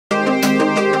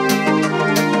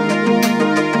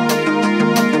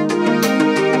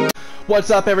What's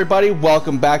up, everybody?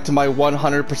 Welcome back to my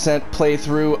 100%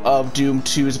 playthrough of Doom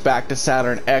 2's Back to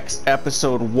Saturn X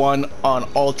Episode 1 on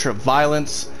Ultra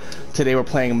Violence. Today we're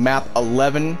playing Map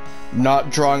 11,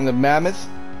 Not Drawing the Mammoth,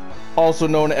 also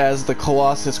known as the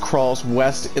Colossus Crawls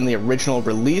West in the original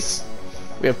release.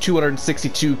 We have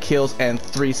 262 kills and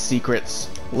 3 secrets.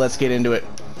 Let's get into it.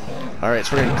 Alright,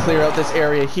 so we're going to clear out this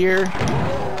area here.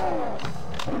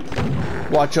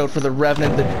 Watch out for the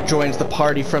Revenant that joins the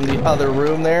party from the other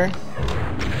room there.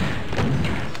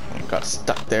 Got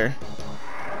stuck there.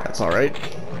 That's alright.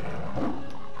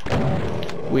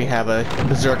 We have a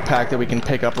Berserk pack that we can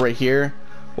pick up right here.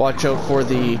 Watch out for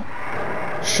the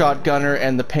Shotgunner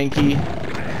and the Pinky.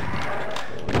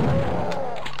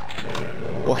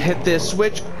 We'll hit this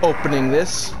switch, opening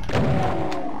this.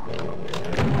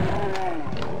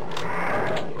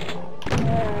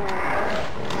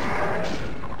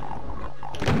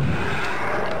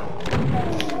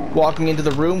 Walking into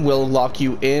the room will lock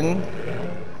you in.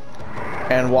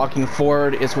 And walking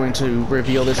forward is going to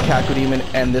reveal this Cacodemon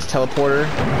and this teleporter.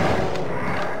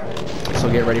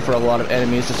 So get ready for a lot of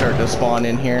enemies to start to spawn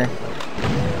in here.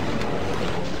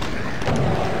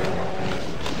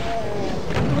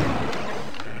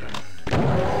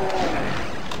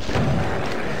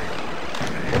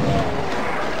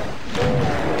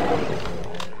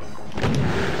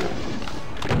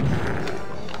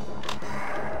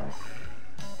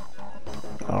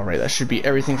 Alright, that should be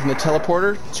everything from the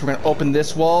teleporter. So we're going to open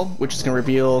this wall, which is going to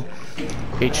reveal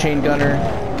a chain gunner,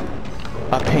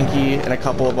 a Pinky, and a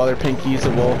couple of other Pinkies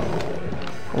that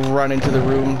will run into the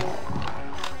room.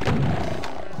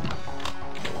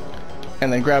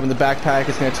 And then grabbing the backpack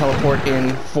is going to teleport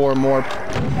in 4 more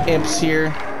imps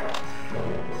here.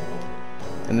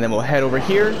 And then we'll head over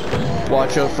here.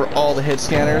 Watch out for all the hit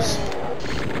scanners.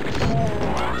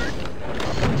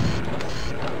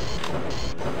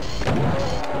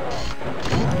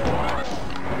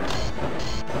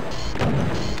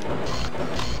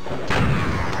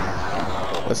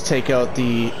 Let's take out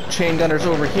the chain gunners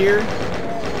over here.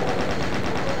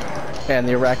 And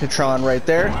the Arachnotron right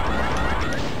there.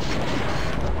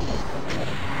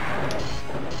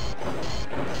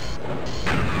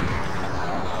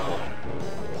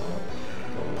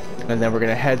 And then we're going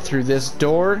to head through this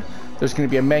door. There's going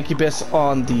to be a Mancubus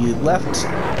on the left,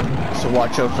 so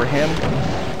watch out for him.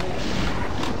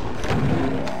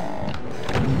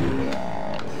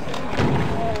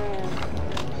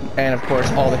 And of course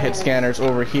all the hit scanners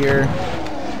over here.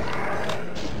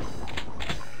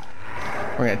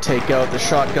 We're going to take out the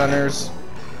shotgunners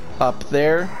up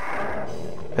there.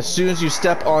 As soon as you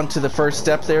step onto the first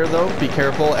step there though, be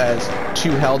careful as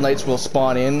 2 Hell Knights will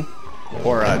spawn in,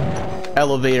 or an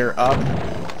elevator up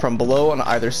from below on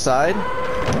either side.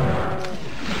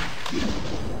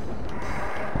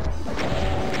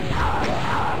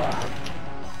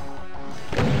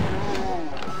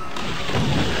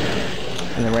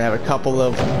 And then we're going to have a couple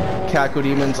of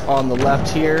Cacodemons on the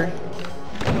left here.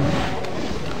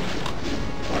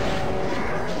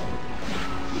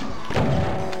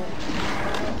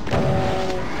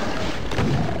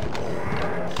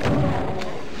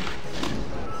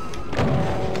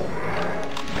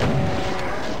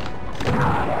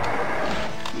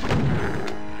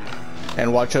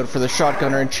 And watch out for the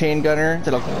Shotgunner and Chain Gunner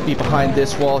that'll be behind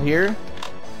this wall here.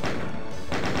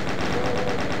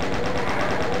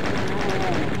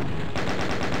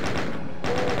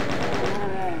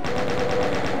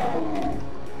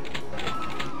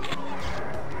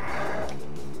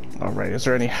 Alright, is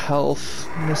there any health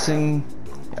missing?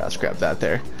 Yeah, let's grab that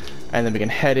there. And then we can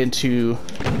head into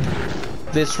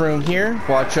this room here.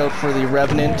 Watch out for the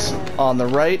Revenant on the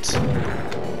right.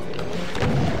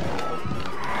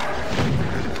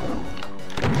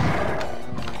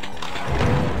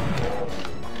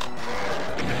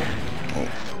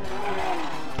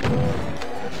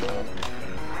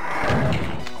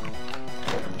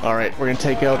 Alright, we're going to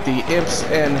take out the imps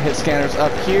and hit scanners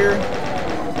up here.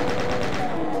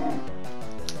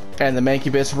 And the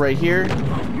Mancubus right here.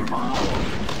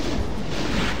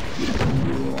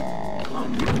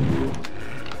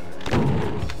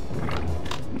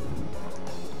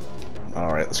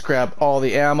 Alright, let's grab all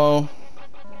the ammo.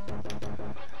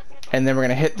 And then we're going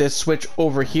to hit this switch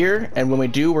over here. And when we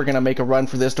do, we're going to make a run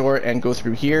for this door and go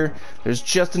through here. There's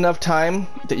just enough time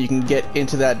that you can get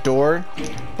into that door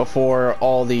before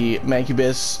all the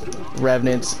Mancubus,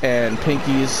 Revenants, and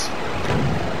Pinkies,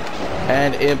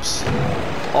 and Imps,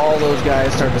 all those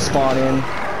guys start to spawn in.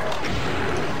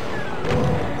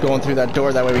 Going through that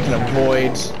door, that way we can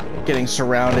avoid getting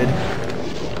surrounded.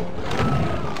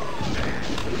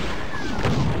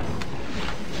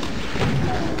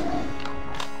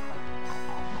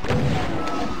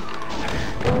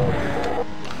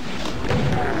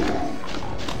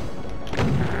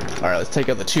 take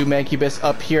out the 2 Mancubus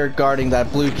up here guarding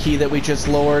that blue key that we just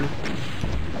lowered.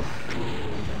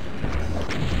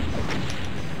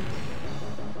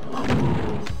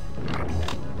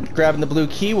 Grabbing the blue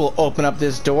key will open up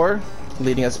this door,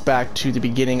 leading us back to the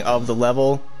beginning of the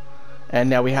level. And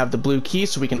now we have the blue key,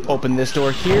 so we can open this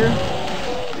door here.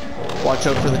 Watch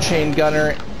out for the chain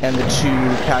gunner and the 2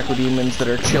 cacodemons that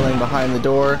are chilling behind the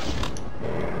door.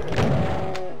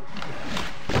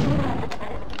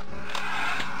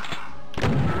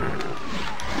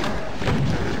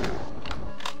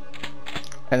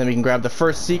 And then we can grab the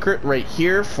first secret right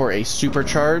here for a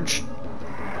supercharge.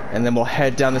 And then we'll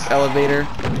head down this elevator.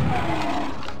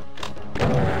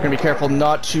 We're gonna be careful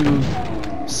not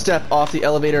to step off the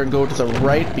elevator and go to the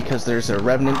right because there's a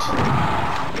revenant.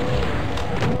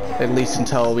 At least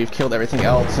until we've killed everything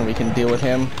else and we can deal with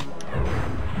him.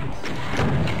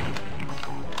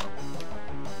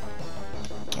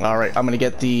 Alright, I'm gonna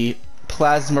get the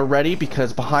plasma ready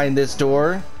because behind this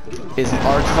door is an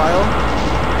archvile.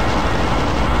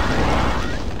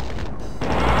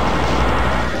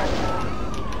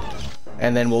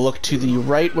 And then we'll look to the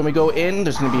right when we go in.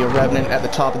 There's going to be a revenant at the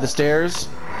top of the stairs.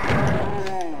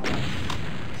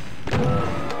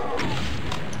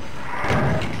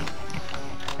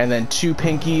 And then 2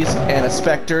 pinkies and a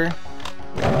specter.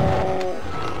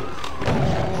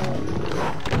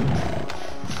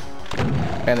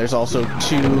 And there's also 2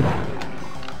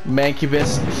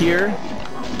 Mancubus here.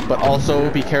 But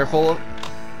also be careful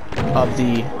of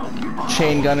the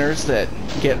chain gunners that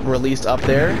get released up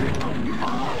there.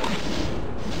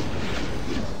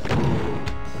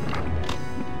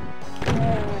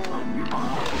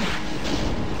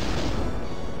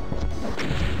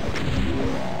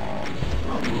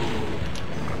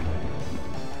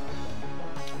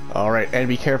 Alright, and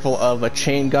be careful of a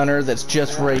chain gunner that's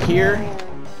just right here.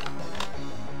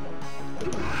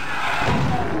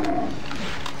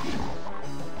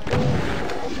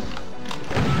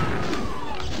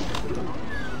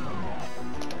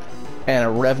 And a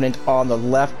revenant on the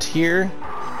left here.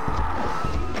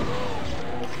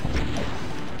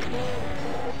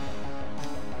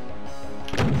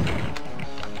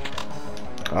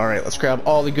 Alright, let's grab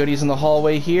all the goodies in the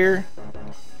hallway here.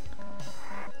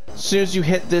 As soon as you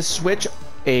hit this switch,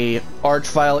 a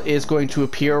archvile is going to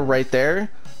appear right there.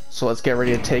 So let's get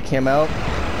ready to take him out.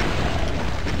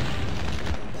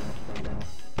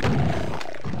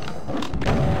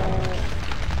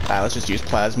 Let's just use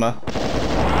plasma.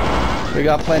 We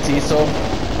got plenty, so...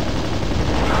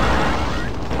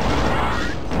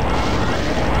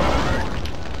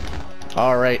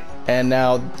 Alright, and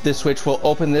now this switch will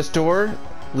open this door,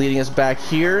 leading us back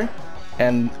here,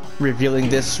 and revealing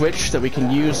this switch that we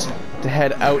can use to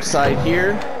head outside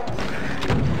here.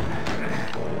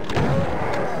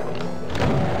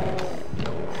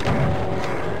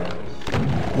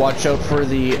 Watch out for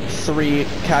the 3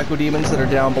 cacodemons that are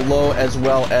down below, as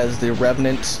well as the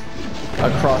revenant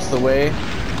across the way.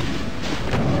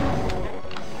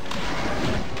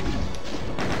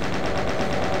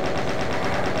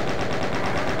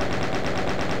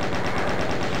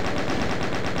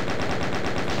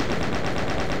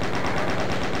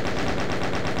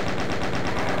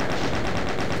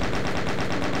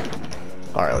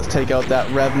 Alright, let's take out that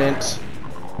revenant.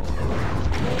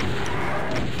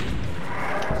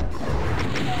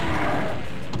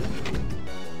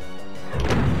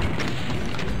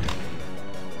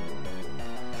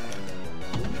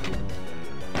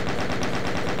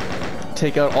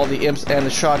 Take out all the imps and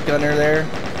the shotgunner there.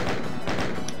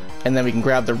 And then we can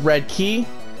grab the red key.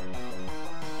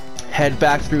 Head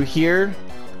back through here.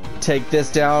 Take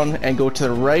this down and go to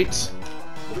the right.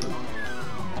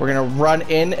 We're gonna run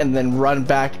in and then run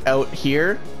back out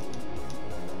here.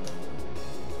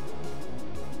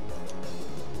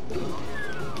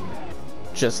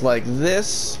 Just like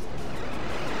this.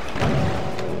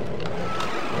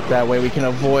 That way we can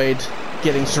avoid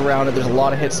getting surrounded. There's a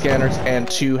lot of hit scanners and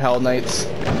 2 Hell Knights.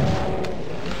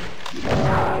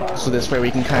 So this way we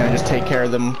can kind of just take care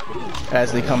of them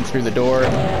as they come through the door.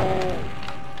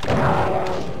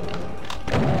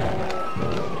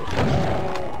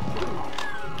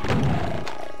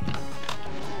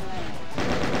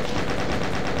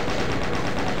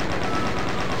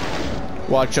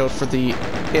 Watch out for the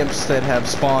imps that have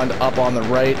spawned up on the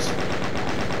right.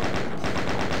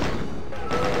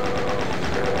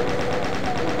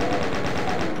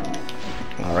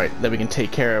 Alright, then we can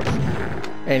take care of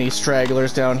any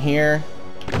stragglers down here.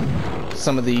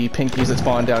 Some of the pinkies that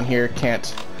spawn down here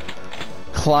can't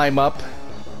climb up,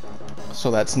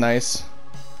 so that's nice.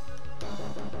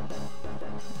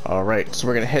 Alright, so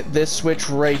we're gonna hit this switch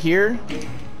right here.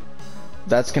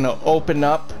 That's gonna open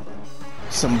up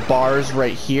some bars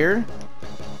right here.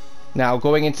 Now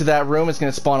going into that room is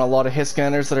going to spawn a lot of hit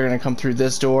scanners that are going to come through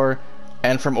this door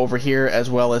and from over here, as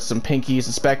well as some pinkies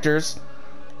and specters.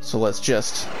 So let's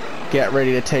just get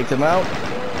ready to take them out.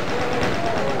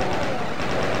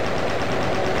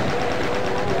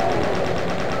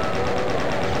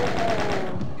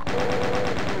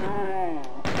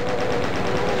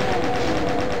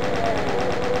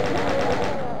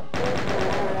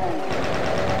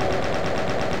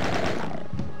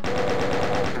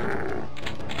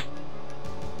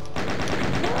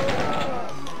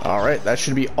 Alright, that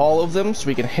should be all of them, so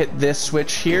we can hit this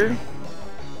switch here,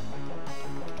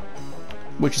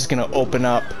 which is going to open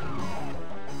up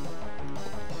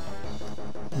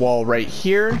wall right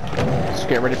here. So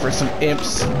get ready for some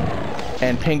imps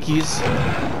and pinkies.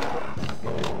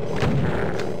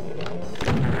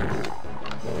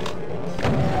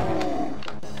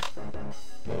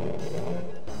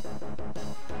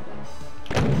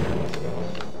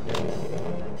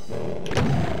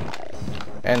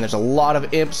 And there's a lot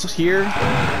of imps here.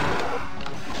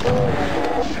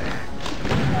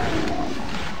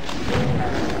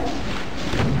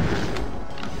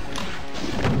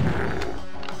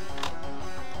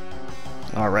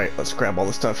 Alright, let's grab all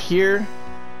the stuff here.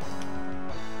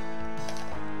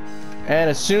 And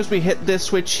as soon as we hit this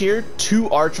switch here, 2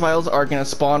 Archviles are going to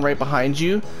spawn right behind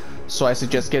you. So I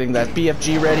suggest getting that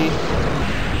BFG ready.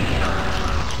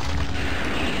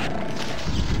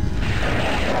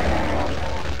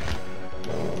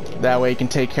 That way you can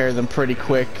take care of them pretty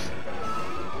quick.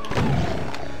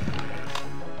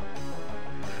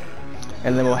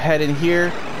 And then we'll head in here,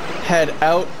 head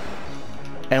out,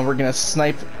 and we're gonna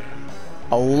snipe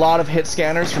a lot of hit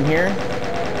scanners from here.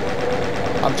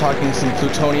 I'm talking some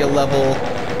Plutonia level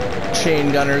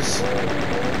chain gunners,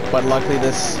 but luckily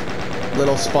this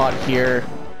little spot here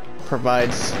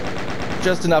provides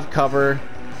just enough cover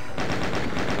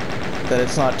that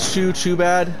it's not too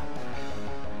bad,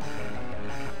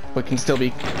 but can still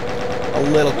be a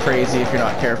little crazy if you're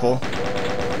not careful.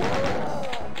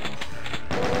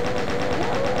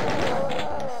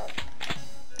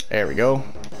 There we go.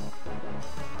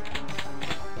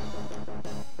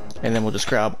 And then we'll just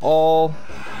grab all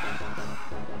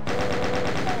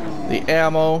the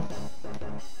ammo.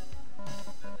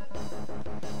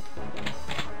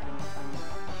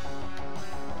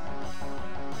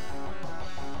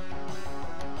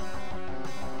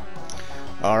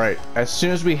 Alright, as soon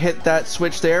as we hit that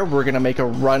switch there, we're going to make a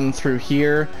run through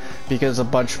here because a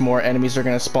bunch more enemies are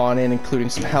going to spawn in, including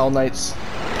some Hell Knights,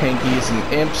 Pinkies,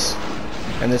 and Imps.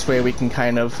 And this way we can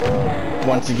kind of,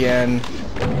 once again,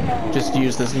 just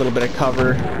use this little bit of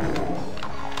cover.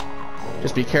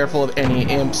 Just be careful of any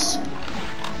Imps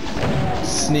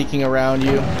sneaking around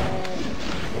you.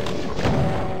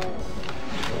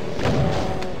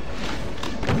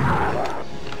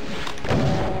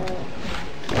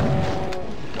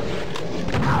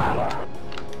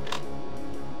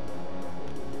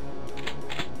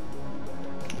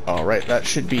 Alright, that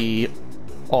should be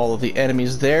all of the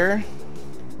enemies there.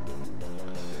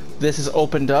 This is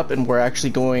opened up and we're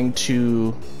actually going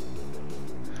to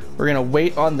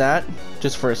wait on that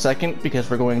just for a second because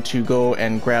we're going to go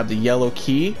and grab the yellow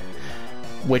key,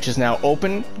 which is now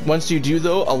open. Once you do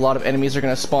though, a lot of enemies are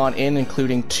going to spawn in,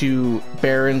 including 2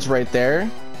 barons right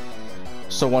there.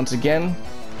 So once again,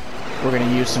 we're going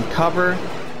to use some cover.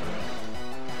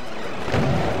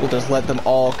 We'll just let them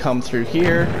all come through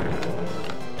here.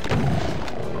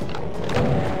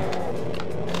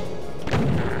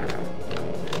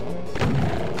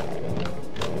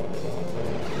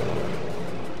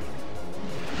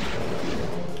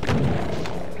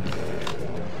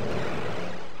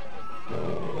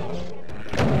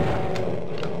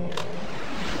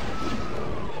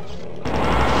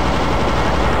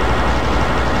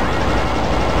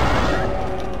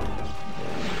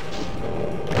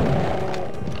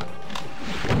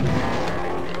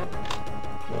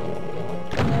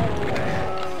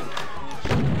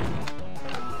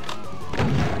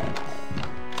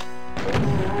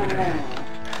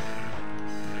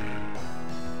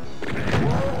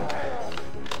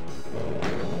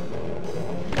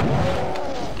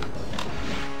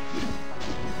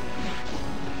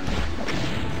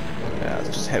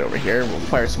 Head over here, we'll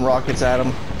fire some rockets at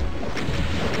them.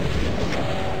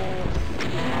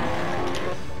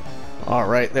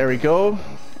 Alright, there we go.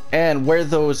 And where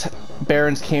those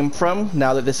barons came from,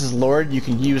 now that this is lowered, you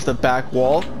can use the back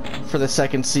wall for the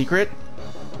second secret.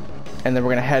 And then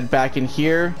we're gonna head back in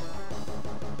here.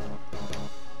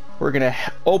 We're gonna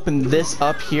open this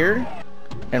up here,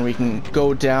 and we can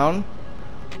go down.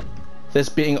 This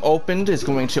being opened is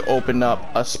going to open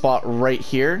up a spot right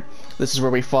here. This is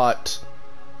where we fought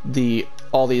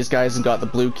all these guys and got the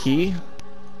blue key.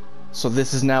 So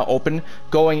this is now open.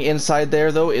 Going inside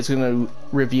there though is going to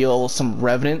reveal some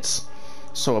revenants.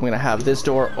 So I'm going to have this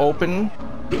door open.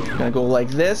 I'm going to go like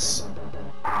this.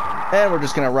 And we're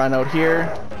just going to run out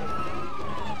here.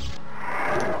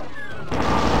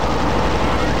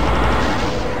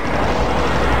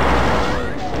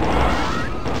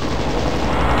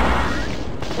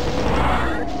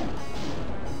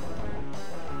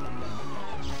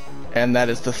 And that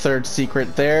is the third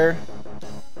secret there.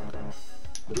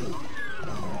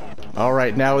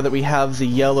 Alright, now that we have the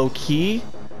yellow key,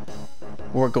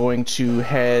 we're going to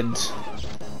head...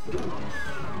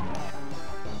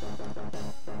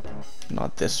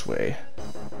 not this way.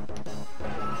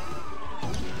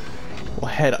 We'll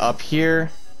head up here.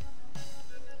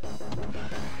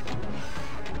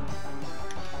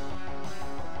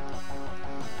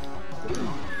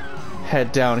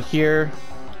 Head down here.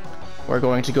 We're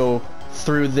going to go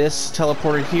through this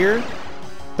teleporter here,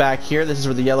 back here. This is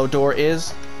where the yellow door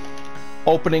is.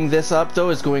 Opening this up though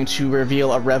is going to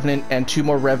reveal a revenant, and 2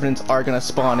 more revenants are going to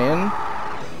spawn in.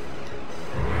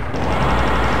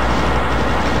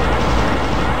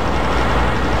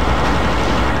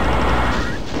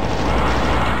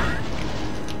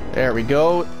 There we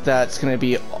go. That's going to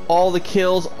be all the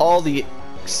kills, all the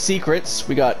secrets.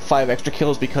 We got 5 extra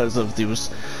kills because of those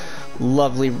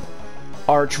lovely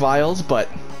arch vials, but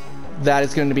that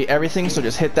is going to be everything. So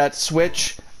just hit that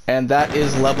switch, and that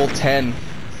is level 10.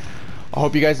 I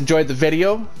hope you guys enjoyed the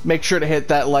video. Make sure to hit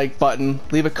that like button,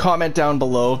 leave a comment down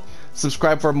below,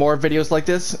 subscribe for more videos like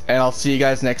this, and I'll see you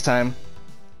guys next time.